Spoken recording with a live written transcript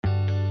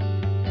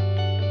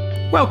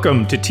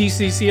Welcome to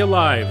TCC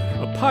Alive,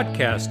 a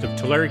podcast of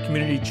Tulare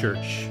Community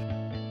Church.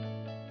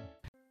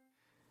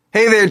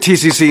 Hey there,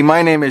 TCC.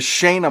 My name is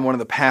Shane. I'm one of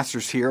the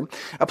pastors here.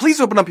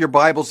 Please open up your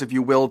Bibles, if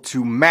you will,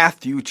 to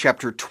Matthew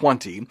chapter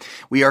 20.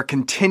 We are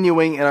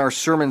continuing in our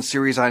sermon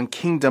series on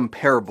kingdom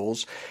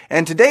parables,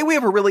 and today we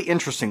have a really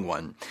interesting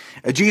one.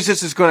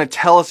 Jesus is going to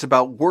tell us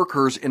about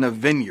workers in a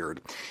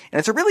vineyard, and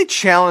it's a really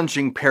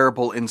challenging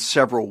parable in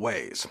several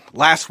ways.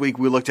 Last week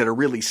we looked at a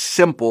really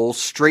simple,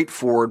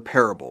 straightforward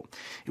parable.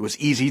 It was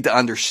easy to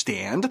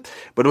understand,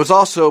 but it was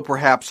also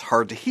perhaps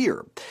hard to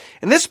hear.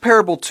 And this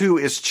parable, too,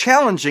 is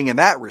challenging in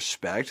that respect.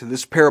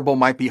 This parable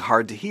might be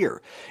hard to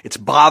hear. It's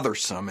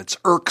bothersome. It's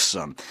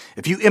irksome.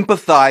 If you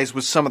empathize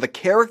with some of the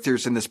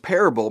characters in this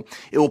parable,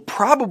 it will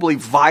probably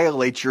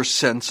violate your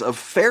sense of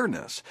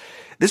fairness.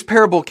 This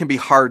parable can be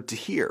hard to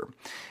hear.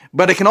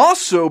 But it can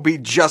also be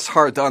just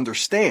hard to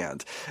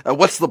understand.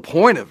 What's the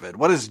point of it?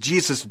 What is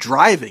Jesus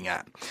driving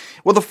at?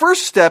 Well, the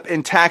first step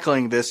in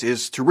tackling this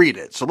is to read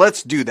it. So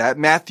let's do that.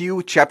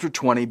 Matthew chapter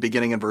 20,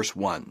 beginning in verse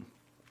 1.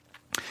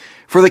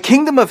 For the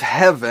kingdom of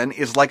heaven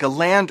is like a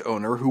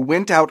landowner who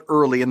went out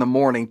early in the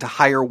morning to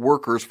hire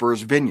workers for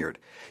his vineyard.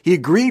 He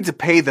agreed to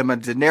pay them a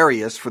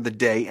denarius for the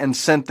day and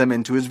sent them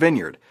into his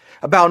vineyard.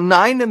 About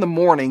 9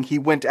 a.m, he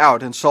went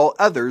out and saw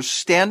others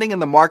standing in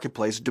the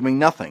marketplace doing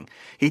nothing.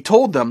 He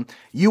told them,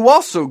 "You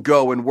also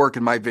go and work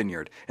in my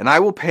vineyard, and I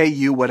will pay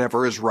you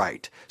whatever is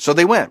right." So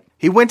they went.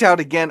 He went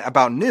out again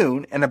about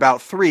noon and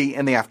about 3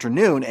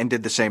 p.m. and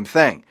did the same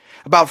thing.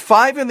 About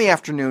 5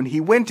 p.m, he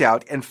went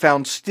out and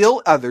found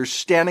still others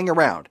standing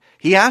around.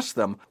 He asked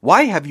them,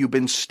 "Why have you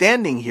been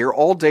standing here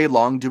all day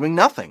long doing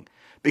nothing?"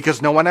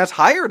 "Because no one has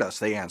hired us,"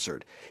 they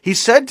answered. He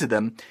said to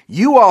them,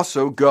 "You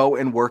also go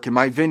and work in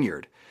my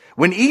vineyard."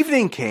 When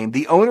evening came,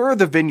 the owner of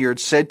the vineyard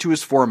said to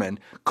his foreman,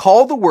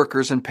 "Call the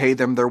workers and pay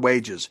them their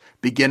wages,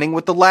 beginning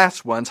with the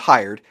last ones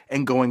hired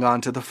and going on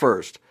to the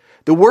first."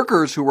 The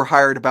workers who were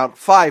hired about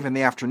 5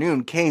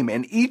 p.m. came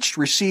and each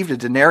received a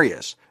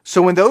denarius.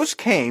 So when those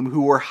came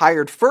who were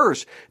hired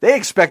first, they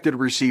expected to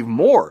receive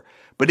more,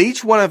 but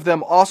each one of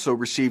them also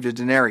received a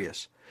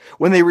denarius.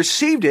 When they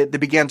received it, they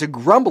began to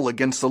grumble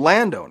against the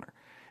landowner.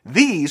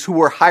 "These who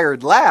were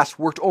hired last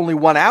worked only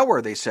 1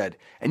 hour," they said,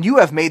 "and you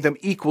have made them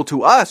equal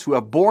to us who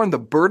have borne the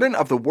burden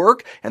of the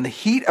work and the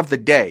heat of the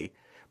day."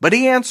 But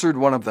he answered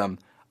one of them,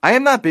 "I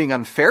am not being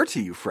unfair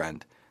to you,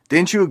 friend.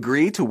 Didn't you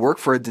agree to work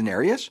for a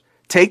denarius?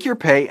 Take your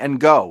pay and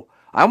go.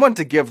 I want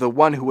to give the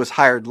one who was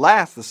hired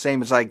last the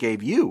same as I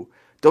gave you.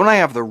 Don't I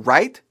have the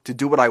right to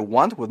do what I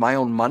want with my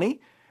own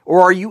money?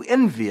 Or are you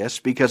envious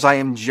because I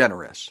am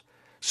generous?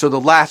 So the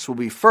last will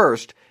be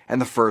first,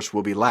 and the first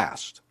will be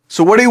last."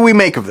 So what do we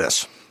make of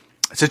this?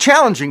 It's a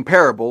challenging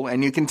parable,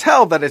 and you can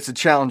tell that it's a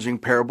challenging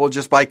parable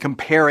just by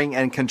comparing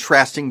and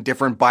contrasting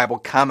different Bible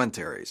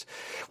commentaries.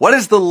 What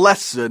is the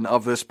lesson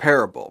of this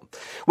parable?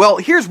 Well,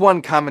 here's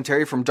one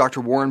commentary from Dr.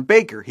 Warren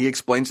Baker. He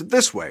explains it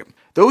this way.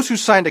 Those who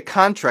signed a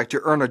contract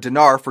to earn a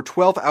dinar for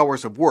 12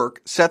 hours of work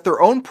set their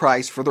own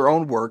price for their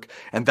own work,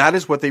 and that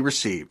is what they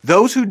receive.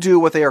 Those who do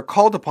what they are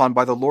called upon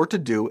by the Lord to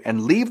do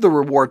and leave the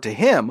reward to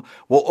Him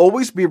will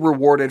always be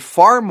rewarded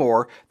far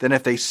more than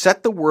if they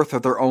set the worth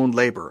of their own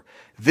labor.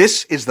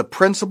 This is the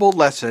principal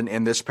lesson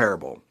in this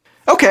parable.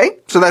 Okay,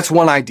 so that's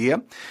one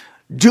idea.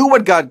 Do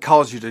what God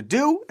calls you to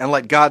do and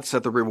let God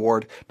set the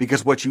reward,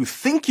 because what you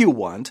think you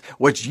want,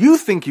 what you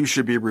think you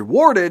should be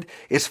rewarded,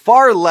 is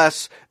far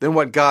less than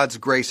what God's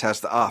grace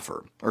has to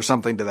offer, or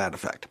something to that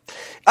effect.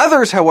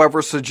 Others,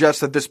 however, suggest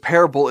that this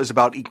parable is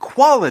about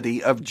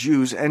equality of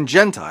Jews and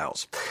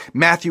Gentiles.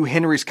 Matthew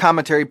Henry's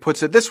commentary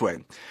puts it this way.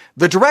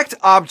 The direct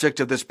object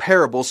of this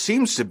parable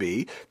seems to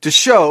be to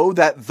show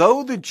that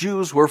though the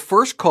Jews were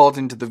first called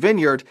into the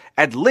vineyard,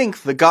 at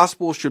length the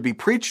gospel should be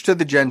preached to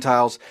the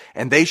Gentiles,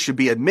 and they should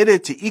be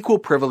admitted to equal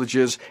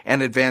privileges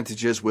and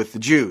advantages with the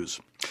Jews.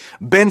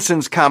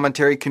 Benson's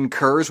commentary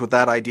concurs with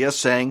that idea,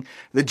 saying,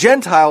 "The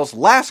Gentiles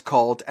last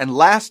called and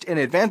last in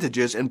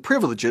advantages and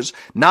privileges,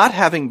 not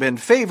having been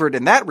favored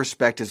in that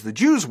respect as the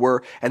Jews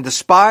were, and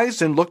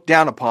despised and looked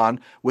down upon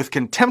with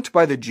contempt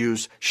by the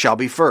Jews, shall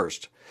be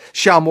first.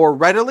 Shall more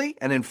readily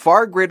and in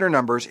far greater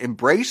numbers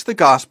embrace the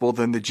gospel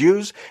than the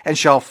Jews, and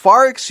shall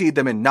far exceed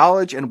them in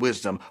knowledge and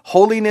wisdom,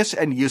 holiness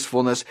and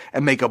usefulness,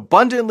 and make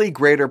abundantly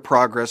greater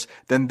progress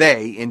than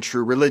they in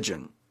true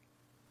religion."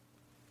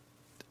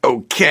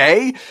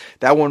 Okay,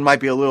 that one might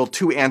be a little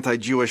too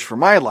anti-Jewish for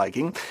my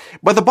liking,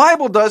 but the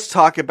Bible does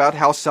talk about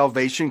how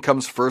salvation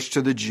comes first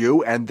to the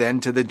Jew and then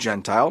to the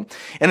Gentile,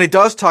 and it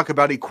does talk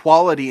about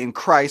equality in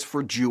Christ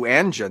for Jew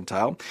and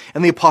Gentile,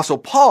 and the Apostle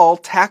Paul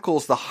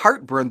tackles the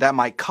heartburn that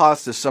might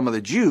cause to some of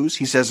the Jews.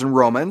 He says in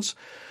Romans,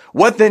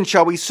 "What then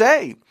shall we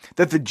say?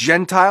 That the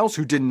Gentiles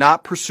who did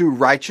not pursue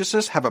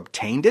righteousness have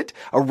obtained it,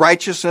 a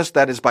righteousness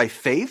that is by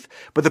faith,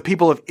 but the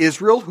people of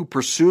Israel who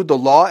pursued the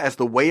law as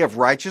the way of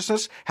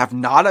righteousness have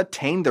not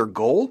attained their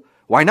goal?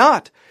 Why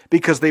not?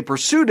 Because they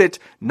pursued it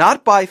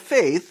not by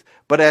faith,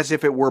 but as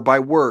if it were by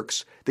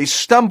works. They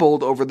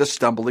stumbled over the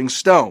stumbling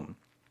stone.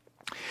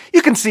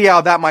 You can see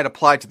how that might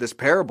apply to this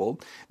parable.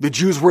 The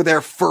Jews were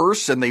there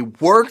first, and they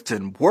worked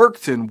and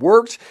worked and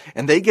worked,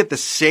 and they get the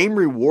same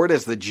reward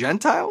as the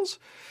Gentiles?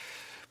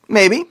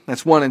 Maybe.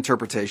 That's one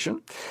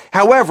interpretation.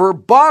 However,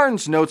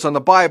 Barnes notes on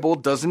the Bible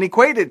doesn't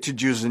equate it to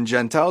Jews and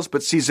Gentiles,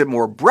 but sees it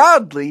more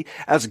broadly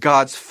as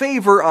God's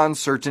favor on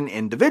certain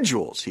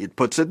individuals. He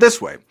puts it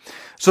this way: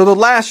 "So the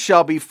last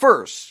shall be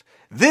first.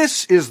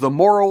 This is the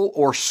moral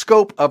or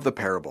scope of the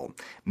parable.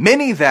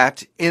 Many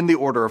that, in the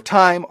order of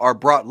time, are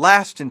brought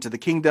last into the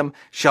kingdom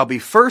shall be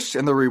first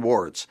in the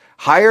rewards.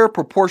 Higher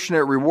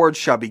proportionate rewards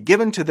shall be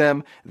given to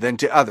them than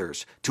to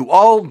others. To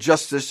all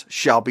justice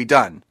shall be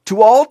done.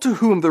 To all to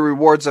whom the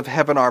rewards of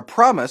heaven are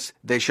promised,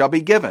 they shall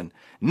be given.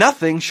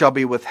 Nothing shall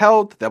be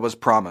withheld that was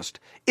promised.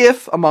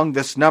 If among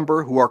this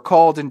number who are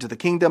called into the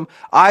kingdom,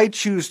 I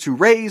choose to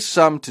raise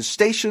some to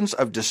stations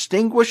of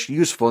distinguished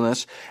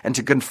usefulness and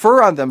to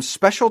confer on them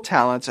special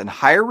talents and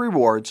higher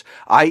rewards,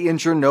 I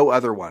injure no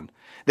other one.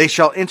 They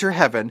shall enter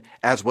heaven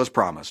as was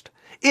promised.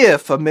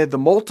 If, amid the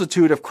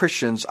multitude of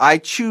Christians, I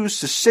choose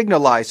to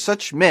signalize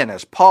such men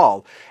as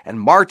Paul and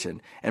Martin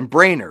and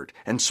Brainerd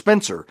and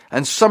Spencer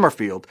and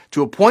Summerfield,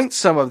 to appoint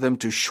some of them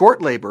to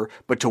short labor,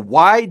 but to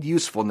wide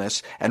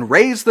usefulness, and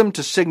raise them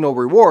to signal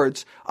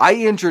rewards, I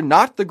injure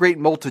not the great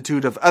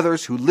multitude of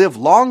others who live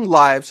long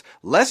lives,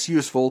 less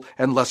useful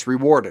and less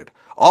rewarded.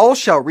 All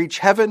shall reach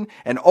heaven,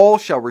 and all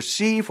shall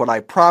receive what I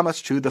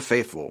promise to the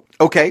faithful."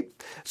 Okay,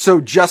 so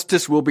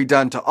justice will be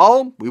done to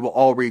all. We will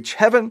all reach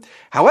heaven.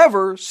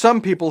 However, some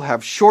people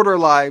have shorter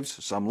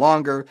lives, some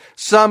longer.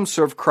 Some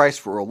serve Christ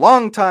for a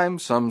long time,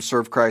 some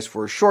serve Christ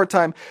for a short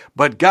time.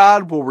 But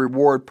God will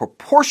reward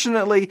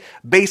proportionately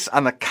based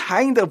on the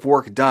kind of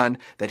work done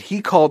that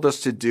He called us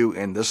to do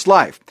in this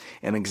life.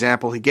 An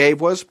example He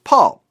gave was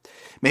Paul.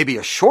 Maybe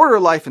a shorter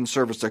life in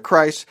service to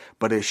Christ,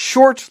 but his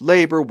short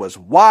labor was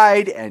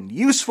wide and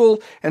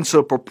useful, and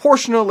so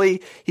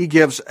proportionally, he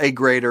gives a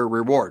greater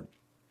reward.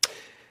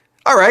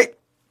 All right,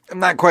 I'm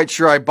not quite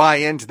sure I buy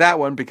into that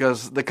one,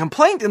 because the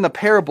complaint in the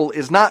parable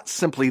is not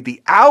simply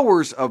the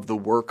hours of the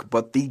work,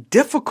 but the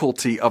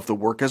difficulty of the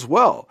work as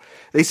well.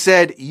 They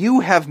said,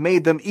 "You have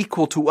made them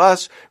equal to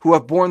us who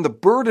have borne the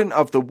burden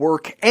of the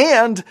work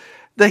and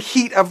the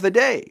heat of the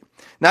day."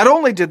 Not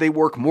only did they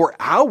work more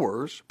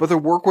hours, but their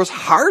work was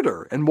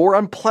harder and more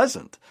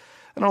unpleasant.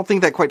 I don't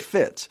think that quite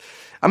fits.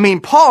 I mean,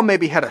 Paul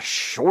maybe had a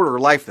shorter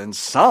life than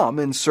some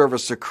in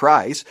service to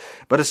Christ,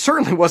 but it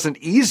certainly wasn't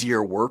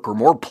easier work or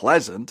more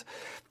pleasant.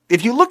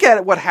 If you look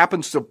at what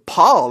happens to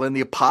Paul and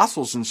the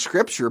apostles in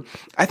Scripture,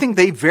 I think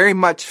they very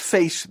much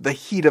face the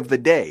heat of the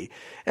day,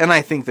 and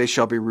I think they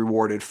shall be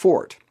rewarded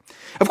for it.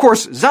 Of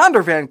course,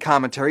 Zondervan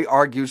commentary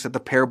argues that the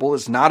parable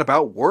is not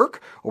about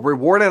work or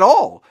reward at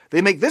all.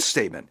 They make this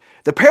statement: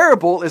 "The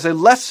parable is a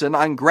lesson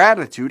on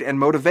gratitude and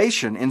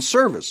motivation in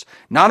service,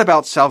 not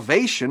about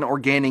salvation or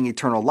gaining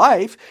eternal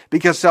life,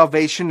 because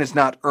salvation is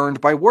not earned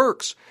by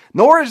works.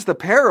 Nor is the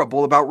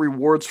parable about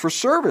rewards for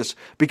service,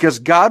 because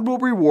God will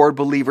reward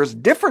believers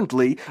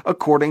differently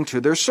according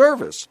to their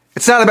service."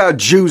 It's not about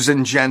Jews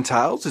and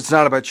Gentiles. It's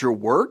not about your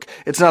work.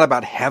 It's not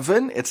about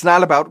heaven. It's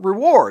not about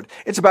reward.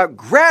 It's about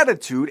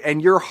gratitude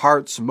and your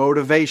heart's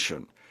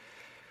motivation.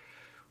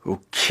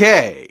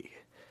 Okay.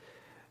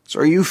 So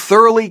are you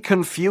thoroughly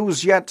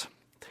confused yet?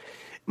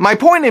 My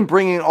point in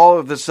bringing all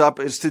of this up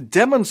is to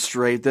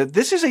demonstrate that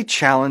this is a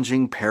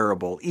challenging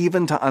parable,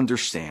 even to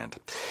understand.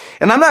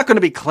 And I'm not going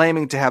to be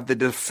claiming to have the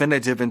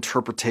definitive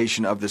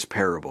interpretation of this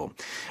parable,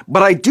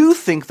 but I do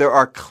think there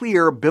are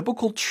clear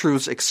biblical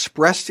truths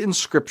expressed in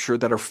Scripture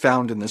that are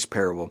found in this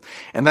parable,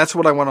 and that's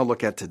what I want to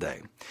look at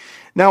today.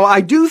 Now,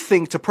 I do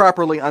think to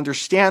properly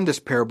understand this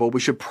parable, we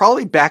should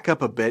probably back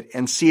up a bit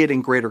and see it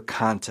in greater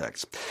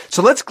context.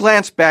 So let's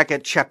glance back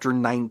at chapter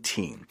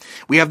 19.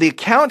 We have the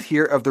account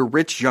here of the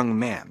rich young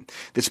man.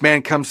 This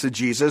man comes to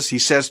Jesus. He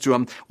says to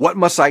him, "What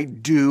must I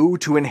do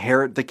to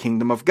inherit the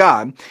kingdom of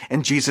God?"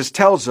 And Jesus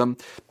tells him,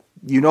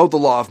 "You know the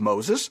law of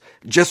Moses.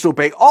 Just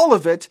obey all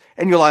of it,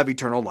 and you'll have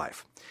eternal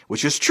life,"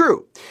 which is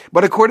true.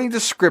 But according to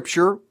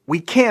Scripture,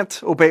 we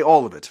can't obey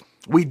all of it.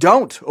 We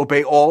don't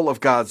obey all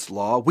of God's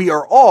law. We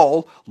are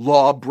all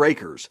law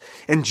breakers.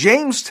 And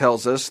James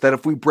tells us that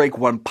if we break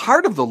one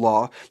part of the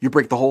law, you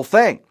break the whole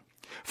thing.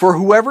 For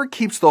whoever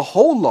keeps the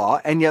whole law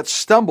and yet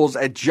stumbles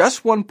at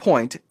just one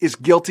point is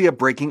guilty of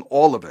breaking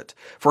all of it.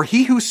 For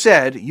he who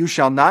said, "You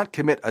shall not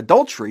commit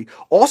adultery,"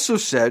 also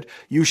said,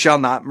 "You shall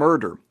not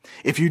murder."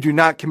 If you do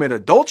not commit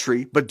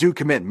adultery, but do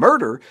commit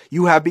murder,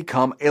 you have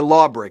become a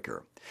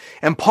lawbreaker.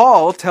 And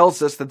Paul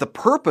tells us that the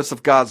purpose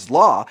of God's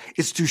law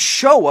is to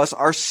show us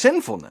our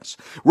sinfulness.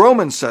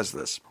 Romans says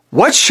this.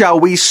 What shall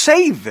we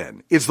say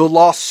then? Is the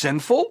law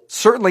sinful?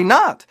 Certainly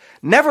not.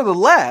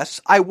 Nevertheless,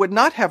 I would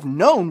not have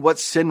known what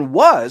sin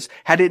was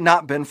had it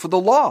not been for the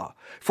law.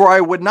 For I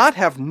would not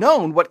have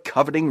known what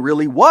coveting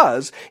really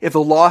was if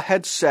the law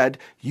had said,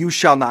 "You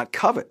shall not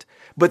covet."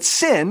 But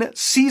sin,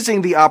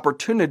 seizing the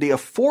opportunity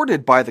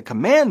afforded by the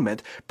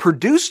commandment,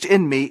 produced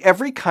in me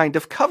every kind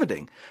of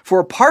coveting. For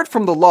apart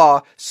from the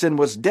law, sin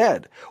was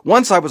dead.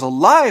 Once I was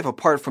alive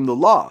apart from the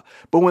law.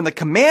 But when the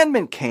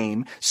commandment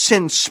came,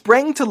 sin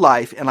sprang to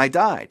life and I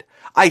died.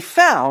 I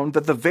found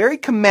that the very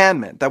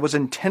commandment that was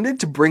intended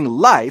to bring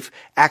life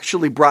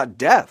actually brought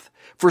death.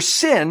 For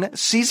sin,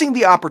 seizing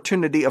the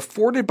opportunity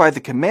afforded by the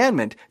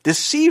commandment,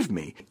 deceived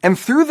me, and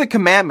through the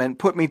commandment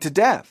put me to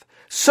death.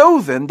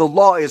 So then, the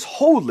law is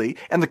holy,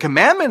 and the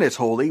commandment is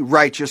holy,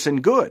 righteous,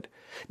 and good.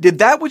 Did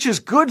that which is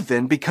good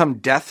then become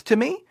death to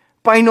me?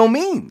 By no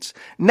means.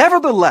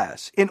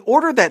 Nevertheless, in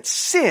order that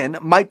sin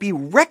might be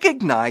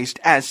recognized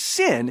as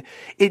sin,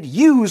 it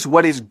used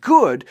what is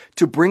good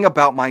to bring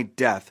about my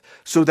death,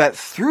 so that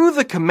through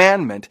the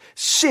commandment,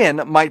 sin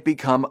might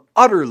become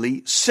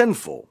utterly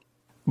sinful.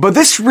 But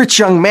this rich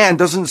young man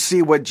doesn't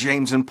see what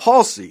James and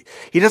Paul see.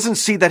 He doesn't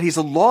see that he's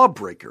a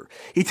lawbreaker.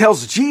 He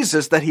tells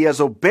Jesus that he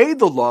has obeyed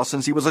the law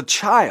since he was a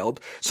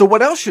child, so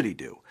what else should he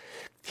do?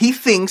 He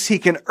thinks he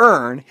can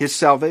earn his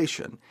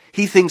salvation.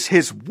 He thinks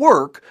his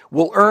work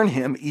will earn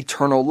him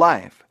eternal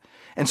life.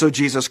 And so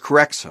Jesus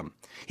corrects him.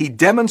 He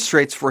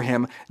demonstrates for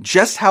him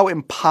just how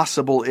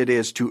impossible it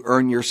is to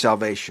earn your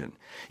salvation.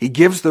 He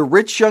gives the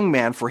rich young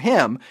man, for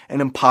him,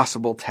 an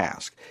impossible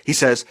task. He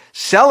says,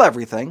 sell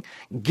everything,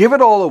 give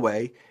it all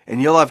away,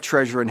 and you'll have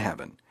treasure in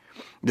heaven.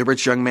 The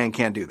rich young man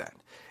can't do that.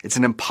 It's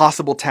an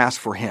impossible task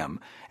for him,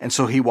 and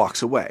so he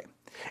walks away.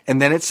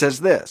 And then it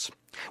says this,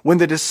 when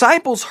the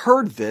disciples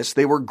heard this,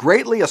 they were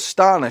greatly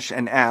astonished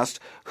and asked,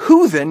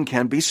 who then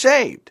can be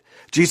saved?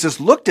 Jesus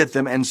looked at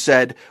them and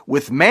said,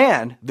 with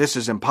man, this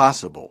is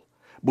impossible,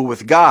 but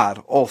with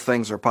God, all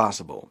things are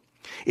possible.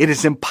 It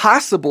is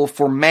impossible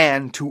for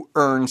man to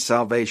earn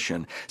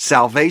salvation.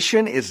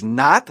 Salvation is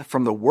not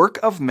from the work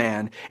of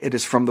man, it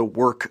is from the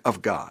work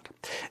of God.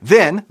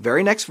 Then,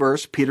 very next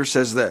verse, Peter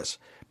says this,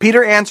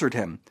 Peter answered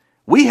him,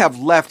 we have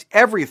left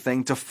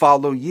everything to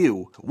follow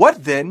you.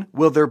 What then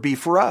will there be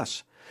for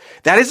us?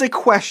 That is a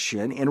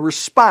question in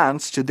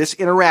response to this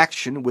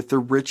interaction with the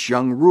rich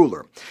young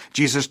ruler.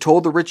 Jesus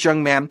told the rich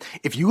young man,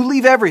 if you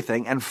leave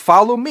everything and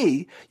follow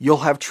me, you'll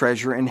have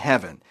treasure in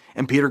heaven.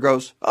 And Peter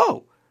goes,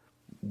 oh,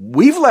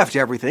 we've left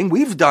everything.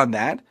 We've done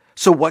that.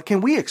 So what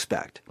can we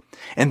expect?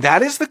 And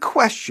that is the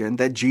question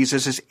that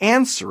Jesus is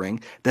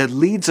answering that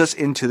leads us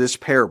into this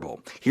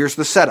parable. Here's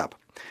the setup.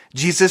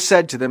 Jesus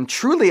said to them,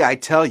 truly I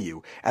tell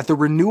you, at the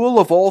renewal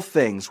of all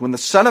things, when the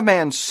Son of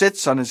Man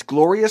sits on his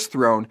glorious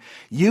throne,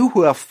 you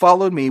who have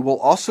followed me will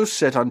also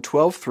sit on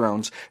 12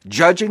 thrones,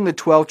 judging the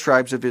 12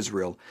 tribes of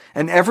Israel.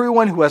 And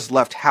everyone who has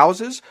left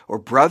houses, or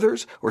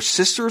brothers, or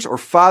sisters, or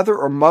father,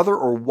 or mother,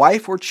 or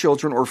wife, or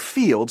children, or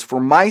fields, for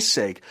my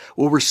sake,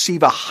 will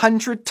receive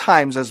 100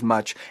 times as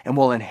much, and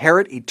will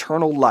inherit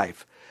eternal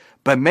life.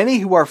 But many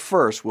who are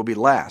first will be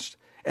last,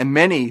 and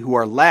many who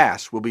are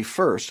last will be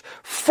first.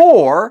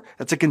 For,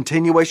 that's a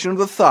continuation of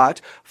the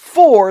thought,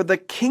 for the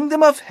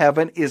kingdom of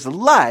heaven is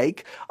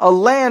like a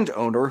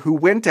landowner who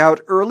went out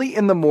early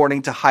in the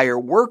morning to hire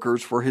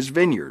workers for his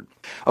vineyard.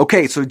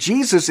 Okay, so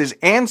Jesus is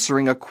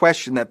answering a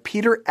question that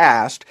Peter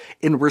asked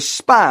in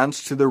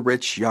response to the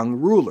rich young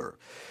ruler.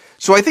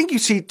 So I think you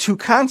see two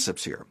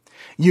concepts here.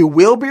 You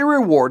will be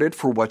rewarded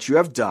for what you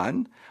have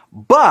done,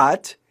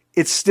 but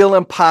it's still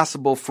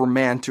impossible for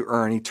man to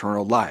earn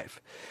eternal life.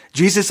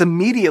 Jesus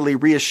immediately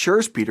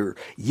reassures Peter,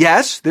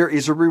 yes, there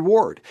is a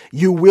reward.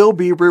 You will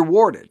be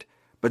rewarded,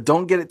 but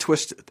don't get it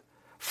twisted.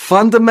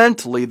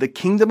 Fundamentally, the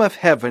kingdom of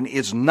heaven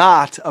is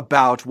not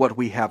about what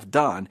we have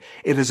done.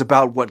 It is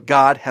about what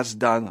God has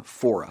done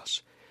for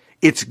us.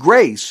 It's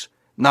grace,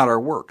 not our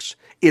works.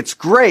 It's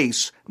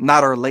grace,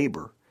 not our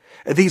labor.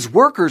 These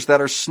workers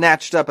that are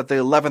snatched up at the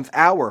 11th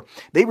hour,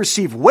 they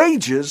receive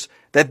wages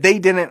that they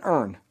didn't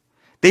earn.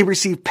 They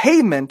receive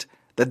payment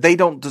that they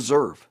don't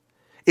deserve.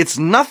 It's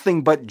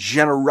nothing but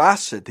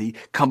generosity,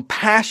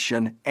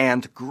 compassion,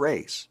 and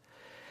grace.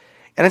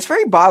 And it's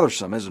very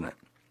bothersome, isn't it?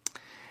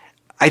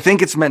 I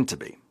think it's meant to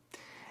be.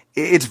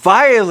 It's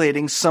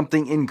violating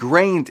something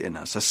ingrained in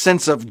us, a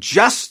sense of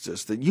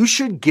justice that you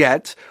should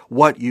get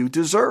what you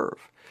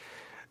deserve.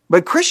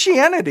 But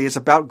Christianity is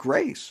about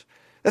grace.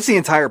 That's the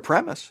entire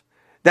premise.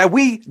 That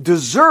we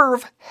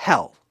deserve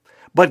hell.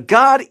 But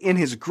God, in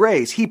His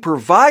grace, He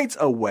provides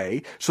a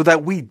way so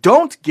that we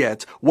don't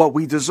get what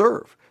we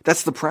deserve.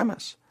 That's the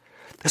premise.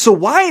 So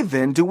why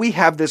then do we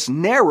have this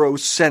narrow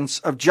sense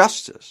of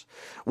justice?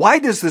 Why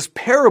does this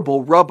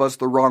parable rub us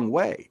the wrong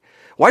way?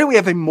 Why do we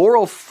have a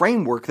moral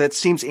framework that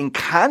seems in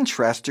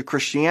contrast to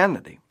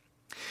Christianity?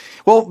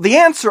 Well, the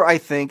answer, I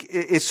think,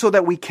 is so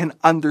that we can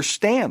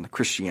understand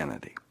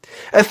Christianity.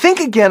 Think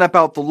again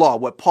about the law,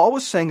 what Paul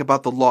was saying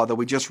about the law that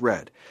we just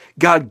read.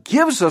 God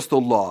gives us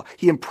the law.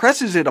 He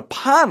impresses it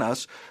upon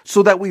us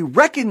so that we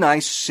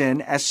recognize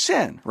sin as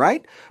sin,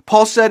 right?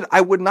 Paul said,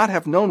 I would not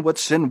have known what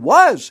sin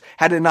was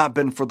had it not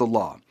been for the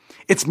law.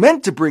 It's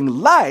meant to bring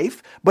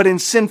life, but in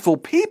sinful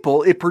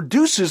people, it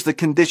produces the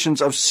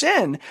conditions of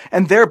sin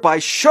and thereby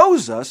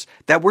shows us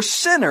that we're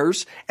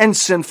sinners and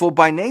sinful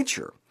by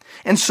nature.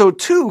 And so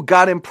too,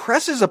 God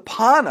impresses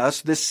upon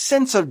us this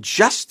sense of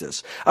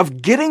justice,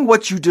 of getting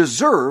what you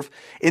deserve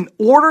in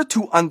order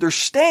to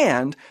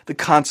understand the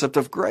concept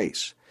of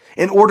grace.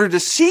 In order to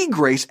see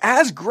grace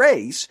as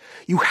grace,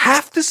 you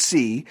have to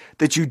see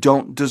that you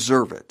don't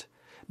deserve it,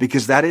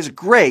 because that is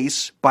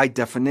grace by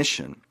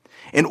definition.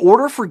 In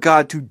order for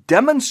God to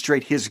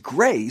demonstrate His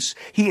grace,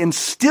 He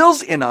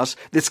instills in us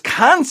this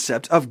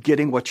concept of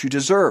getting what you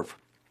deserve,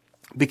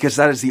 because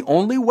that is the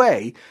only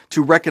way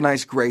to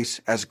recognize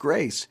grace as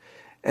grace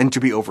and to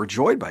be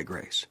overjoyed by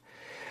grace.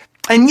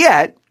 And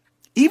yet,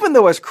 even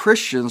though as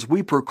Christians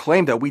we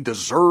proclaim that we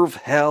deserve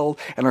hell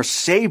and are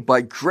saved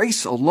by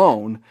grace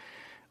alone,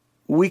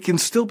 we can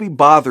still be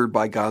bothered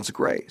by God's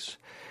grace.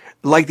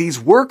 Like these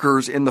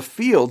workers in the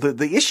field,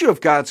 the issue of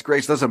God's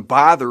grace doesn't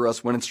bother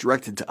us when it's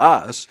directed to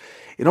us.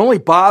 It only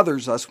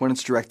bothers us when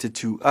it's directed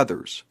to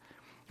others.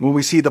 When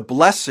we see the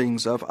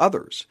blessings of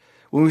others.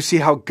 When we see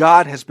how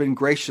God has been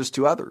gracious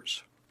to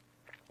others.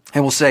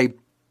 And we'll say,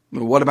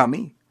 what about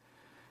me?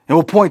 And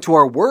we'll point to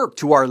our work,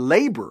 to our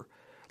labor.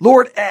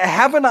 Lord,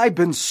 haven't I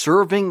been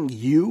serving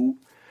you?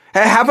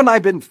 Haven't I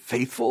been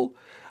faithful?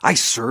 I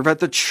serve at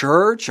the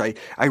church. I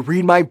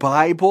read my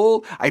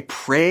Bible. I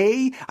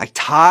pray. I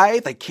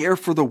tithe. I care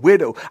for the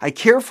widow. I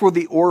care for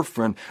the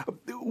orphan.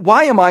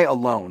 Why am I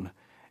alone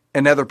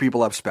and other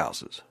people have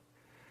spouses?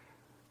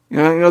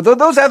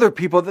 Those other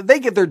people, they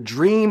get their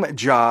dream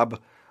job.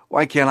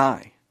 Why can't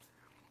I?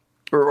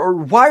 Or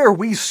why are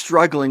we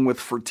struggling with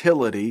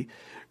fertility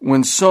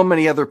when so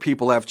many other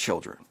people have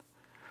children?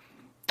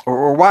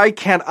 Or why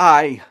can't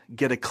I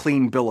get a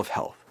clean bill of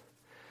health?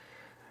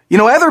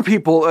 Other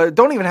people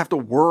don't even have to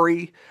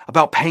worry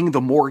about paying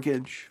the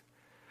mortgage.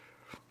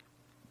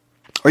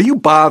 Are you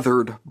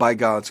bothered by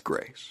God's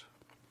grace?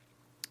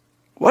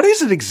 What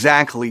is it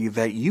exactly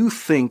that you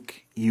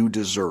think you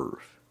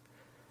deserve?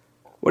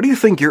 What do you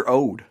think you're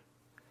owed?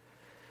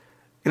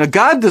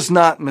 God does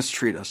not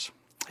mistreat us.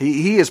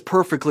 He is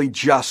perfectly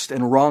just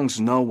and wrongs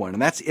no one,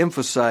 and that's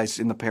emphasized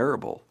in the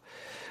parable.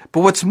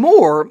 But what's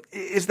more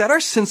is that our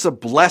sense of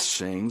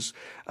blessings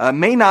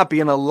may not be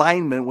in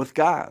alignment with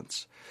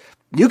God's.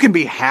 You can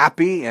be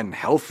happy and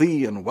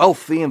healthy and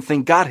wealthy and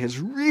think God has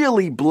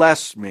really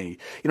blessed me.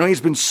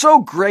 He's been so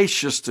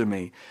gracious to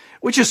me,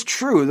 which is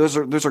true. Those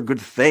are good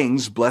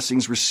things,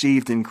 blessings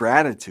received in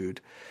gratitude.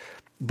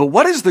 But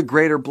what is the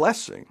greater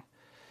blessing?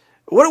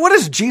 What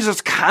does Jesus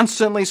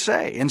constantly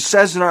say and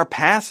says in our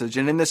passage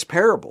and in this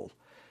parable?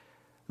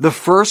 The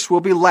first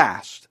will be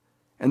last,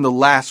 and the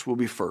last will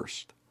be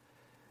first.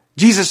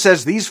 Jesus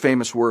says these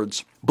famous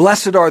words,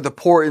 "Blessed are the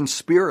poor in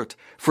spirit,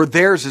 for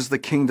theirs is the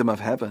kingdom of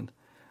heaven.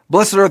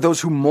 Blessed are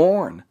those who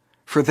mourn,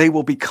 for they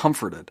will be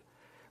comforted.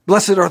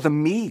 Blessed are the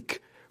meek,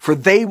 for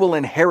they will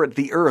inherit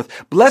the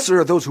earth. Blessed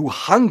are those who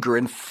hunger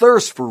and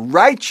thirst for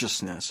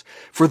righteousness,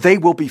 for they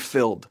will be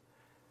filled.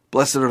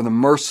 Blessed are the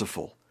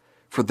merciful,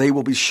 for they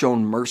will be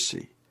shown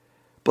mercy.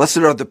 Blessed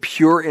are the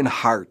pure in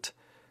heart,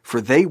 for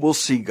they will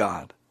see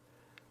God.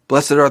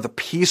 Blessed are the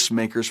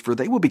peacemakers, for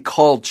they will be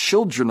called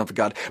children of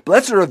God.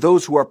 Blessed are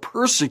those who are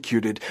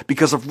persecuted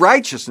because of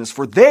righteousness,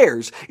 for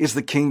theirs is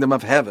the kingdom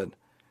of heaven.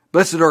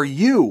 Blessed are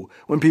you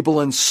when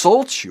people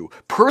insult you,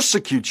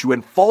 persecute you,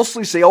 and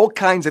falsely say all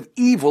kinds of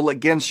evil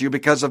against you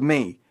because of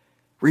me.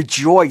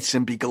 Rejoice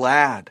and be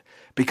glad,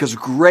 because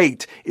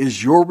great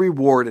is your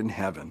reward in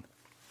heaven."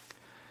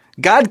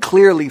 God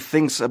clearly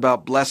thinks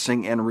about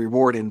blessing and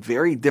reward in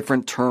very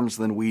different terms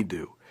than we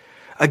do.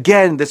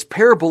 Again, this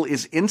parable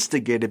is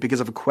instigated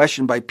because of a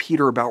question by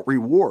Peter about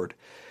reward.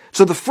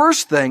 So the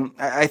first thing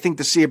I think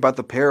to see about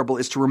the parable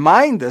is to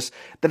remind us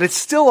that it's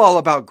still all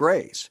about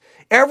grace.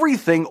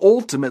 Everything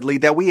ultimately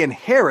that we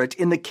inherit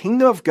in the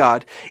kingdom of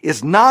God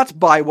is not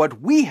by what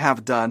we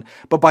have done,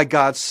 but by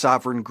God's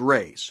sovereign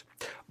grace.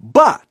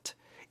 But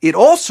it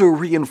also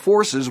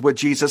reinforces what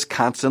Jesus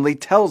constantly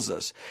tells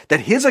us,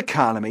 that His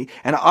economy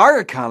and our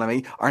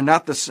economy are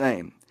not the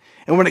same.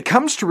 And when it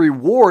comes to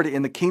reward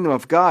in the kingdom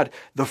of God,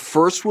 the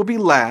first will be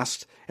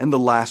last and the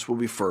last will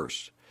be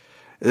first.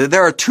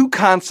 There are two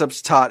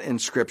concepts taught in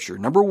Scripture.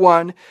 Number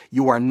one,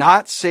 you are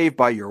not saved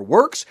by your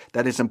works.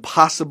 That is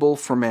impossible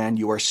for man.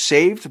 You are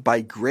saved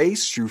by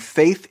grace through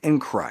faith in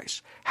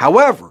Christ.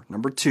 However,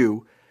 number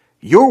two,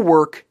 your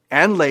work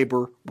and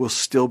labor will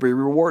still be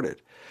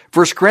rewarded.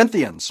 1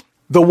 Corinthians,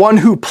 the one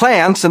who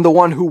plants and the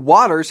one who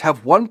waters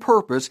have one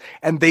purpose,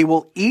 and they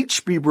will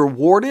each be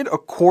rewarded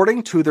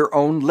according to their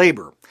own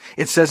labor.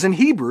 It says in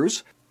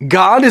Hebrews,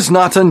 God is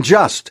not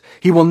unjust.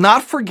 He will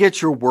not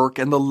forget your work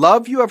and the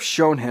love you have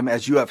shown Him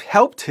as you have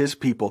helped His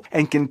people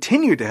and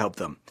continue to help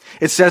them.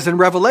 It says in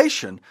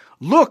Revelation,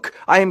 look,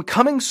 I am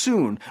coming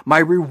soon. My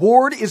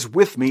reward is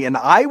with me, and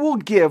I will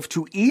give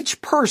to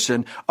each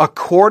person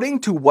according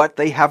to what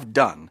they have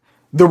done.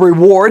 The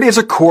reward is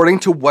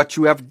according to what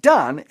you have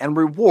done, and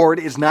reward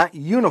is not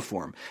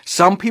uniform.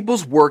 Some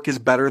people's work is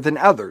better than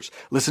others.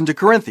 Listen to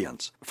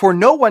Corinthians. For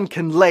no one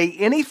can lay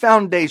any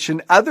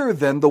foundation other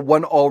than the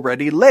one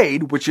already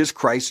laid, which is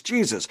Christ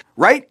Jesus.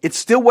 Right? It's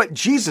still what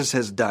Jesus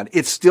has done.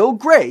 It's still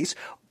grace,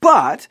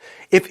 But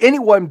if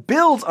anyone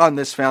builds on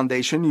this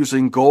foundation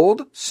using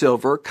gold,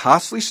 silver,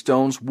 costly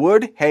stones,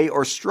 wood, hay,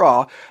 or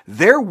straw,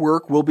 their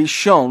work will be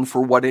shown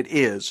for what it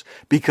is,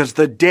 because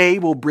the day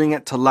will bring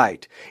it to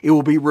light. It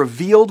will be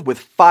revealed with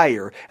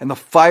fire, and the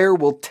fire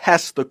will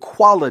test the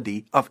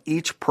quality of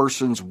each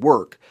person's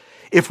work.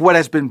 If what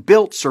has been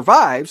built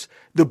survives,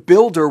 the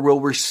builder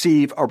will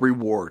receive a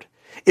reward.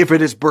 If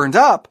it is burned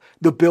up,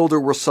 the builder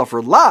will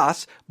suffer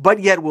loss, but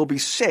yet will be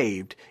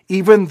saved,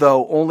 even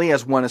though only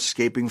as one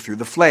escaping through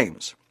the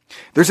flames.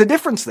 There's a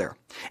difference there.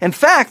 In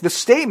fact, the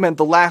statement,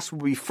 the last will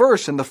be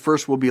first and the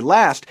first will be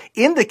last,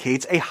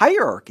 indicates a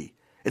hierarchy.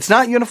 It's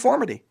not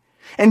uniformity.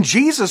 And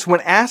Jesus,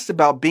 when asked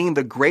about being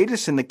the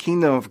greatest in the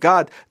kingdom of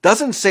God,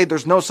 doesn't say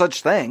there's no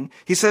such thing.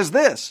 He says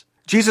this.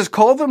 Jesus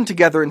called them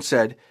together and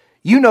said,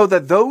 "You know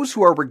that those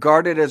who are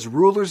regarded as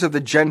rulers of the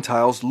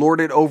Gentiles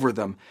lord it over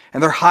them,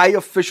 and their high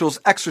officials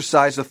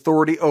exercise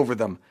authority over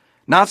them.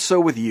 Not so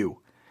with you.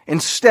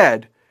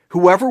 Instead,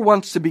 whoever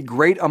wants to be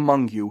great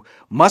among you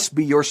must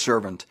be your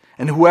servant,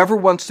 and whoever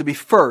wants to be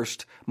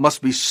first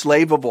must be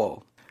slave of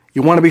all."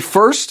 You want to be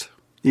first?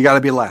 You got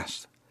to be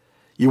last.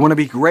 You want to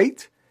be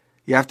great?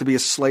 You have to be a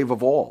slave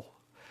of all.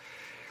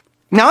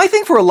 Now, I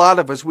think for a lot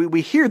of us,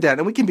 we hear that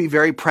and we can be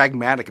very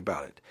pragmatic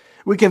about it.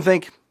 We can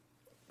think,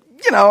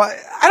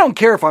 I don't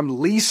care if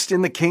I'm least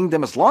in the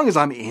kingdom as long as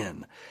I'm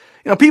in.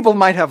 People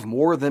might have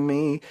more than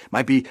me,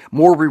 might be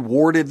more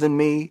rewarded than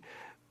me,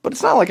 but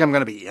it's not like I'm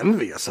going to be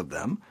envious of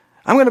them.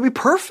 I'm going to be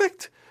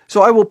perfect.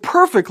 So I will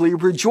perfectly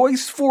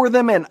rejoice for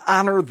them and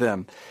honor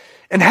them.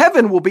 And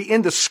heaven will be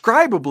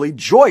indescribably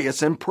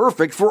joyous and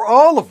perfect for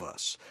all of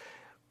us.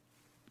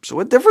 So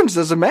what difference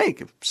does it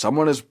make if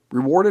someone is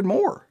rewarded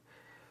more?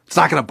 It's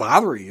not going to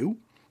bother you.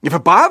 If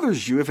it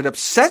bothers you, if it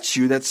upsets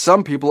you that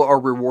some people are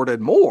rewarded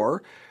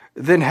more,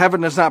 then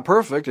heaven is not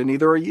perfect and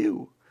neither are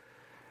you.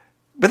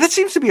 But that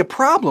seems to be a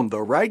problem though,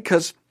 right?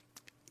 Because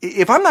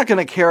if I'm not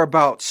going to care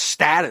about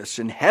status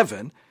in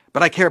heaven,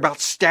 but I care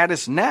about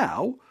status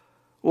now,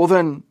 well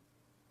then,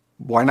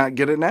 why not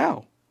get it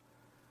now?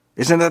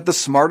 Isn't that the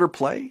smarter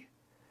play?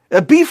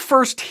 Be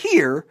first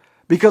here,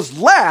 because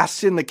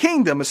last in the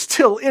kingdom is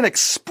still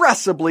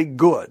inexpressibly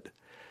good.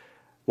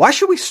 Why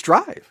should we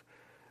strive?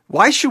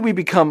 Why should we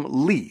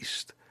become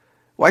least?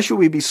 Why should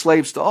we be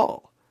slaves to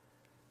all?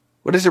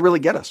 What does it really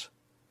get us?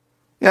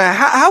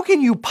 How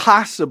can you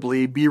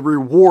possibly be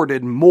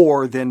rewarded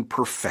more than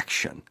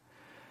perfection?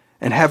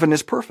 And heaven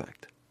is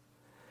perfect.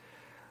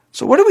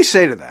 So what do we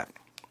say to that?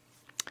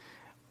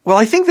 Well,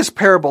 I think this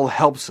parable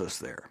helps us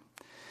there.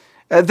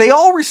 They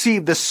all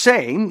receive the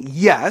same,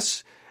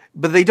 yes,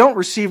 but they don't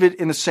receive it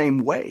in the same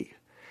way.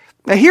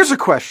 Now, here's a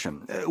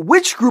question.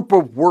 Which group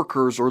of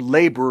workers or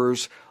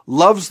laborers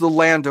loves the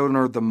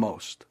landowner the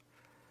most?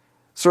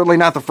 Certainly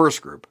not the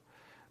first group.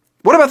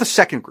 What about the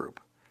second group?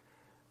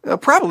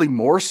 Probably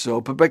more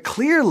so, but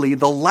clearly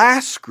the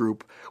last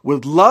group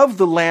would love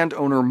the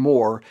landowner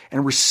more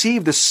and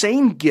receive the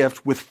same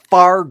gift with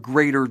far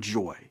greater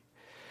joy.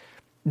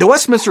 The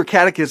Westminster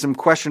Catechism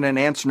question and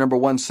answer number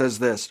 1 says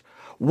this: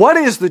 "What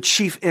is the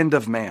chief end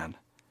of man?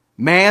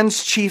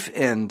 Man's chief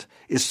end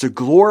is to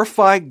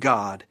glorify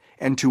God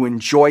and to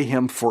enjoy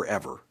Him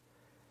forever."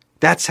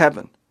 That's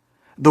heaven.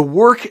 The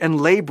work and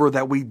labor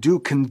that we do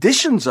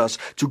conditions us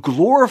to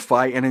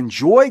glorify and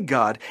enjoy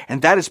God,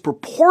 and that is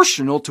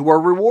proportional to our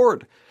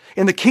reward.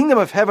 In the kingdom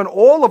of heaven,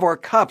 all of our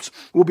cups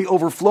will be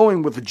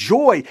overflowing with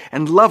joy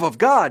and love of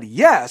God.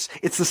 Yes,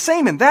 it's the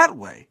same in that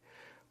way.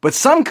 But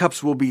some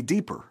cups will be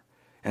deeper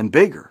and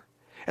bigger,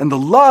 and the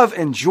love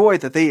and joy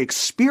that they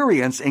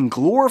experience in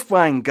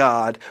glorifying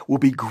God will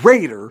be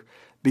greater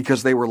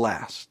because they were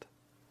last.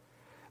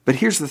 But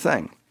here's the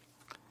thing.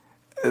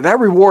 That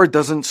reward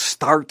doesn't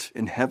start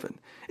in heaven.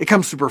 It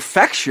comes to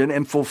perfection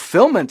and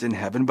fulfillment in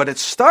heaven, but it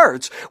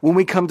starts when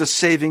we come to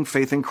saving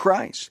faith in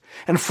Christ.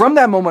 And from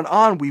that moment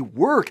on, we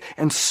work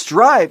and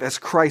strive as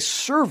Christ's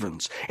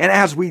servants. And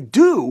as we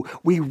do,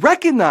 we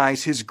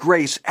recognize His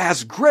grace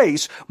as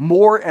grace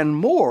more and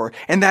more.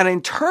 And that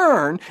in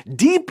turn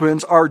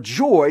deepens our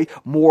joy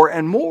more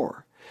and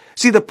more.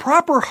 See, the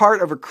proper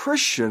heart of a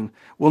Christian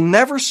will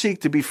never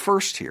seek to be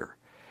first here.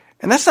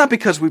 And that's not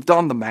because we've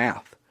done the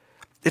math.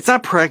 It's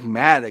not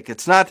pragmatic.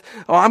 It's not,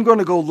 I'm going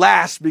to go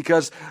last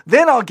because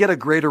then I'll get a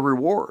greater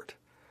reward.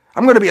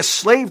 I'm going to be a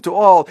slave to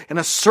all and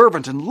a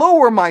servant and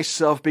lower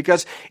myself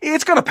because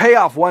it's going to pay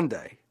off one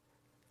day.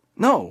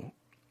 No,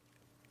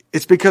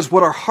 it's because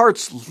what our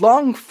hearts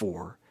long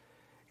for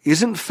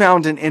isn't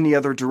found in any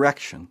other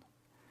direction.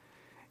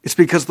 It's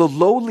because the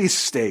lowly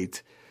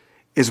state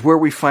is where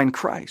we find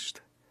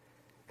Christ.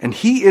 And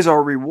He is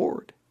our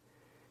reward.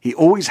 He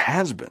always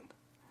has been.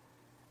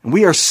 And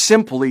we are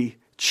simply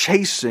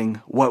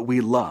chasing what we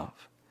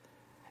love.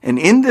 And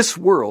in this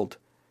world,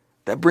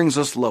 that brings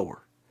us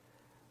lower.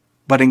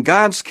 But in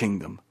God's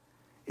kingdom,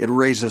 it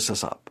raises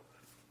us up.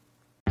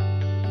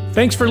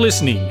 Thanks for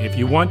listening. If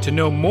you want to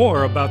know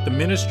more about the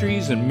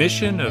ministries and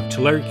mission of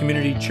Tulare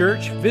Community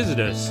Church,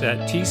 visit us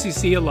at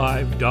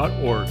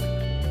tccalive.org.